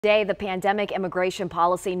Today, the pandemic immigration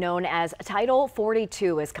policy known as Title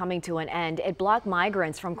 42 is coming to an end. It blocked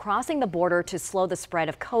migrants from crossing the border to slow the spread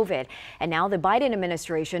of COVID. And now the Biden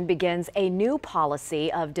administration begins a new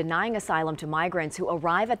policy of denying asylum to migrants who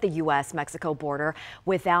arrive at the U.S.-Mexico border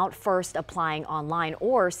without first applying online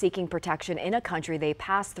or seeking protection in a country they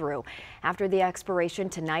pass through. After the expiration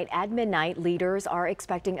tonight at midnight, leaders are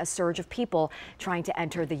expecting a surge of people trying to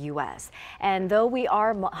enter the U.S. And though we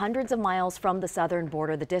are hundreds of miles from the southern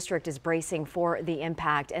border, the district is bracing for the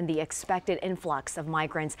impact and the expected influx of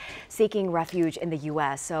migrants seeking refuge in the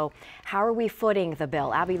U.S. So how are we footing the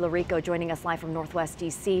bill? Abby Larico joining us live from Northwest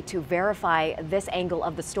D.C. to verify this angle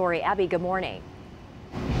of the story. Abby, good morning.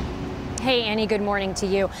 Hey, Annie, good morning to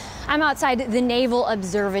you. I'm outside the Naval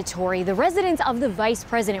Observatory. The residence of the vice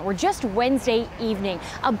president were just Wednesday evening.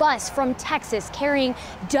 A bus from Texas carrying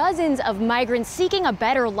dozens of migrants seeking a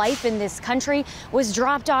better life in this country was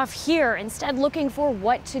dropped off here, instead looking for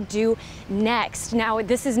what to do next. Now,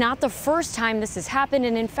 this is not the first time this has happened,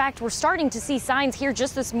 and in fact, we're starting to see signs here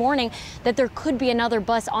just this morning that there could be another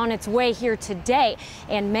bus on its way here today,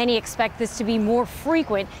 and many expect this to be more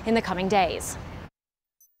frequent in the coming days.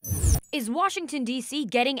 Is Washington, D.C.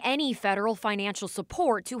 getting any federal financial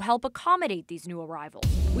support to help accommodate these new arrivals?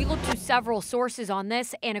 We looked to several sources on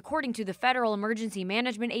this, and according to the Federal Emergency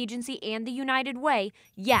Management Agency and the United Way,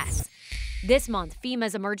 yes. This month,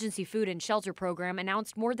 FEMA's Emergency Food and Shelter Program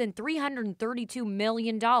announced more than $332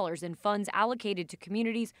 million in funds allocated to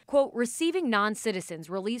communities, quote, receiving non-citizens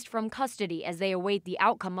released from custody as they await the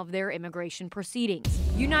outcome of their immigration proceedings.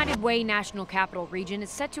 United Way National Capital Region is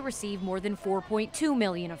set to receive more than $4.2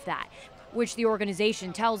 million of that, which the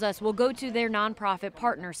organization tells us will go to their nonprofit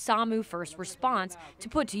partner SAMU First Response to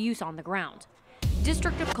put to use on the ground.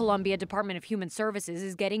 District of Columbia Department of Human Services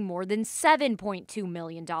is getting more than $7.2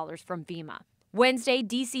 million from FEMA. Wednesday,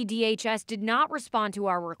 DC DHS did not respond to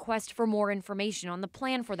our request for more information on the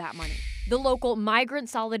plan for that money. The local Migrant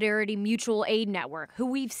Solidarity Mutual Aid Network, who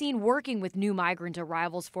we've seen working with new migrant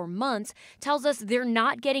arrivals for months, tells us they're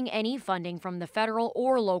not getting any funding from the federal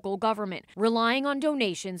or local government, relying on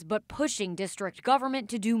donations but pushing district government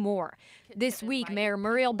to do more. This week, Mayor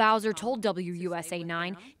Muriel Bowser told WUSA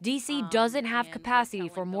 9 D.C. doesn't have capacity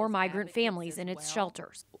for more migrant families in its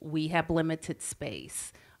shelters. We have limited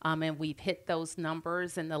space. And we've hit those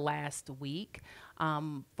numbers in the last week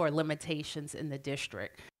for limitations in the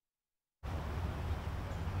district.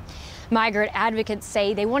 Migrant advocates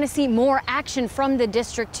say they want to see more action from the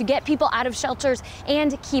district to get people out of shelters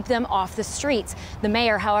and keep them off the streets. The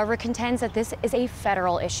mayor, however, contends that this is a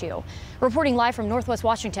federal issue. Reporting live from Northwest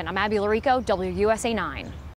Washington, I'm Abby Larico, WUSA 9.